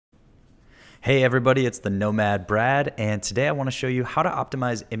Hey everybody, it's the Nomad Brad, and today I want to show you how to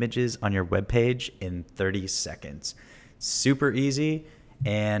optimize images on your web page in 30 seconds. Super easy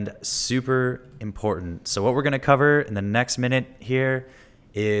and super important. So what we're going to cover in the next minute here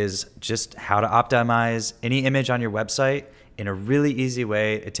is just how to optimize any image on your website in a really easy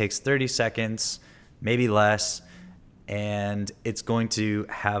way. It takes 30 seconds, maybe less, and it's going to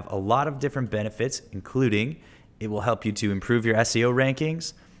have a lot of different benefits, including it will help you to improve your SEO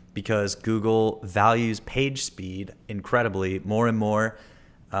rankings, because Google values page speed incredibly more and more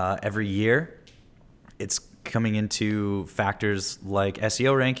every year. It's coming into factors like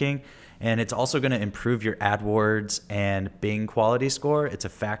SEO ranking, and it's also going to improve your Adwords and Bing quality score. It's a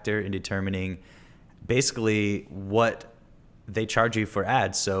factor in determining basically what they charge you for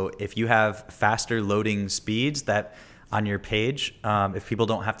ads. So if you have faster loading speeds that on your page, if people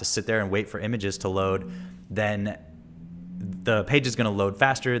don't have to sit there and wait for images to load, then the page is going to load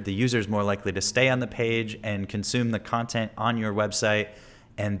faster. The user is more likely to stay on the page and consume the content on your website.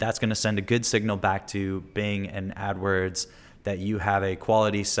 And that's going to send a good signal back to Bing and AdWords that you have a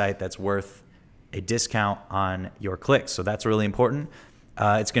quality site that's worth a discount on your clicks. So that's really important.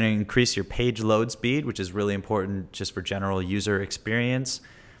 It's going to increase your page load speed, which is really important just for general user experience.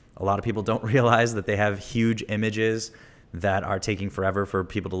 A lot of people don't realize that they have huge images that are taking forever for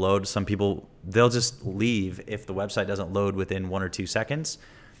people to load. Some people, they'll just leave if the website doesn't load within 1 or 2 seconds.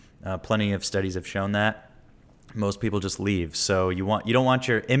 Plenty of studies have shown that. Most people just leave. So you don't want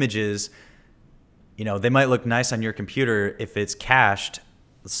your images, they might look nice on your computer if it's cached,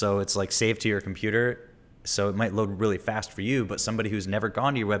 so it's like saved to your computer, so it might load really fast for you, but somebody who's never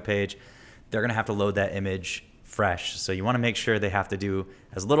gone to your web page, they're gonna have to load that image fresh. So you want to make sure they have to do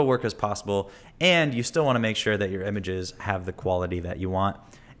as little work as possible, and you still want to make sure that your images have the quality that you want.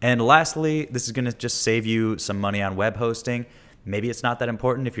 And lastly, this is going to just save you some money on web hosting. Maybe it's not that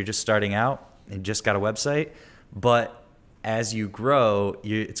important if you're just starting out and just got a website, but as you grow,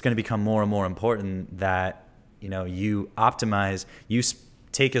 it's going to become more and more important that you optimize, you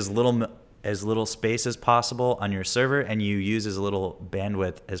take as little space as possible on your server, and you use as little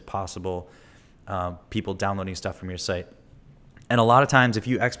bandwidth as possible. People downloading stuff from your site. And a lot of times if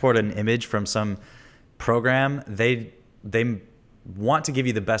you export an image from some program, they want to give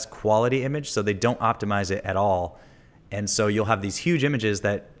you the best quality image, so they don't optimize it at all. And so you'll have these huge images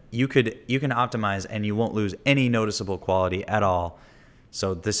that you can optimize and you won't lose any noticeable quality at all.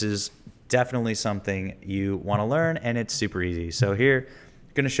 So this is definitely something you want to learn, and it's super easy. So here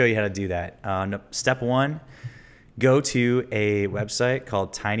I'm going to show you how to do that. Step 1, go to a website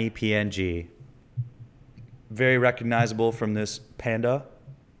called TinyPNG. Very recognizable from this panda.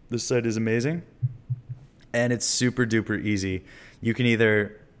 This site is amazing, and it's super duper easy. You can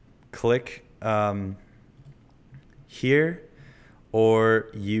either click here, or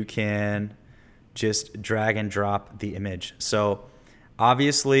you can just drag and drop the image. So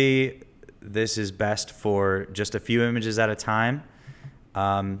obviously this is best for just a few images at a time.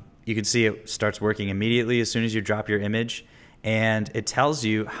 You can see it starts working immediately as soon as you drop your image, and it tells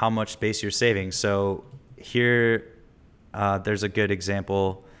you how much space you're saving. So here, there's a good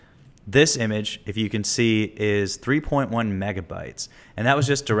example. This image, if you can see, is 3.1 megabytes. And that was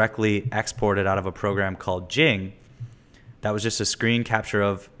just directly exported out of a program called Jing. That was just a screen capture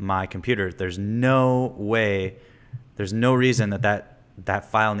of my computer. There's no way, there's no reason that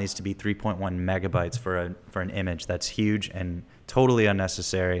file needs to be 3.1 megabytes for an image. That's huge and totally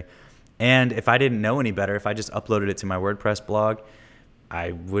unnecessary. And if I didn't know any better, if I just uploaded it to my WordPress blog,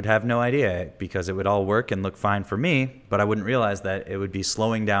 I would have no idea, because it would all work and look fine for me, but I wouldn't realize that it would be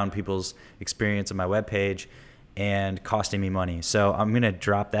slowing down people's experience of my web page and costing me money. So I'm going to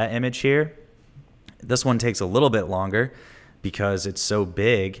drop that image here. This one takes a little bit longer because it's so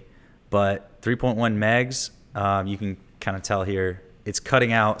big, but 3.1 megs, you can kind of tell here, it's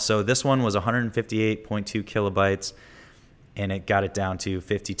cutting out. So this one was 158.2 kilobytes, and it got it down to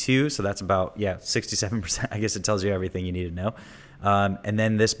 52. So that's about, 67%. I guess it tells you everything you need to know. And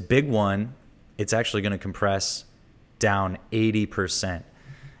then this big one, it's actually going to compress down 80%.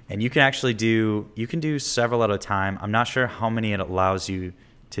 And you can actually do several at a time. I'm not sure how many it allows you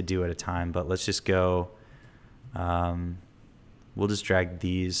to do at a time, but let's just go, we'll just drag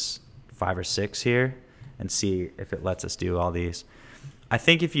these 5 or 6 here and see if it lets us do all these. I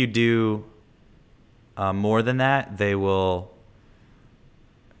think if you do more than that, they will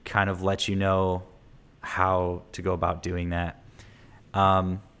kind of let you know how to go about doing that.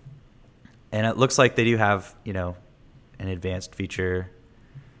 And it looks like they do have, an advanced feature,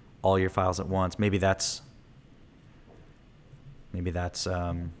 all your files at once. Maybe that's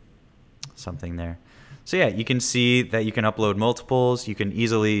something there. So yeah, you can see that you can upload multiples. You can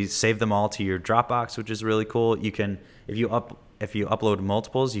easily save them all to your Dropbox, which is really cool. You can, if you upload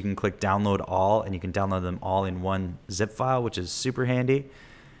multiples, you can click download all, and you can download them all in one zip file, which is super handy.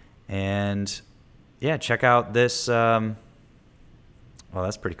 And yeah, check out this. Well,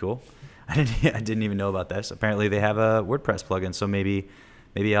 that's pretty cool. I didn't even know about this. Apparently they have a WordPress plugin, so maybe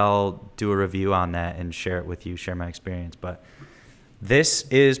I'll do a review on that and share it with you, share my experience. But this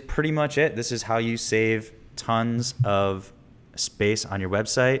is pretty much it. This is how you save tons of space on your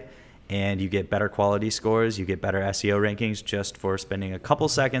website, and you get better quality scores. You get better SEO rankings just for spending a couple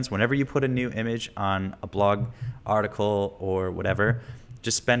seconds. Whenever you put a new image on a blog article or whatever,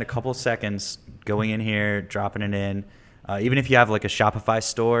 just spend a couple seconds going in here, dropping it in. Even if you have like a Shopify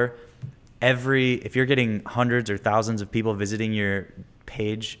store, if you're getting hundreds or thousands of people visiting your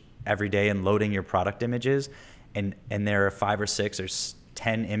page every day and loading your product images, and there are 5 or 6 or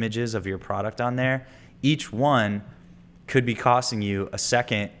 10 images of your product on there, each one could be costing you a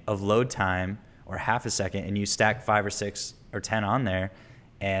second of load time or half a second, and you stack 5 or 6 or 10 on there,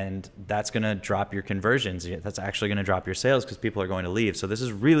 and that's going to drop your conversions. That's actually going to drop your sales because people are going to leave. So this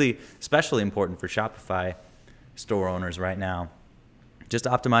is really especially important for Shopify store owners right now. Just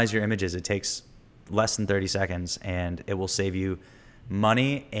optimize your images. It takes less than 30 seconds, and it will save you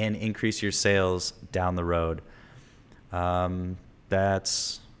money and increase your sales down the road.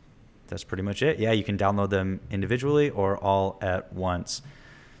 That's pretty much it. Yeah, you can download them individually or all at once.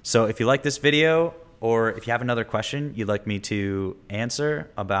 So if you like this video, or if you have another question you'd like me to answer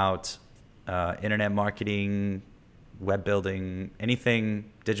about internet marketing, web building,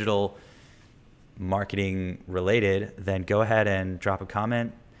 anything digital marketing related, then go ahead and drop a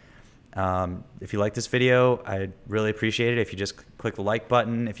comment. If you like this video, I'd really appreciate it if you just click the like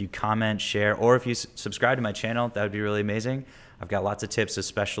button, if you comment, share, or if you subscribe to my channel. That would be really amazing. I've got lots of tips,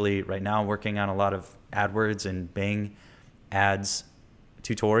 especially right now I'm working on a lot of Adwords and Bing ads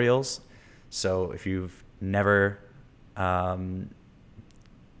tutorials. So if you've never gotten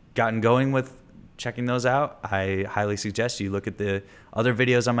going with checking those out, I highly suggest you look at the other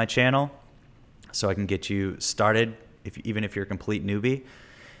videos on my channel so I can get you started, even if you're a complete newbie.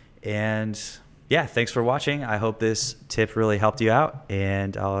 And yeah, thanks for watching. I hope this tip really helped you out,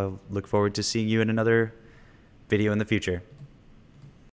 and I'll look forward to seeing you in another video in the future.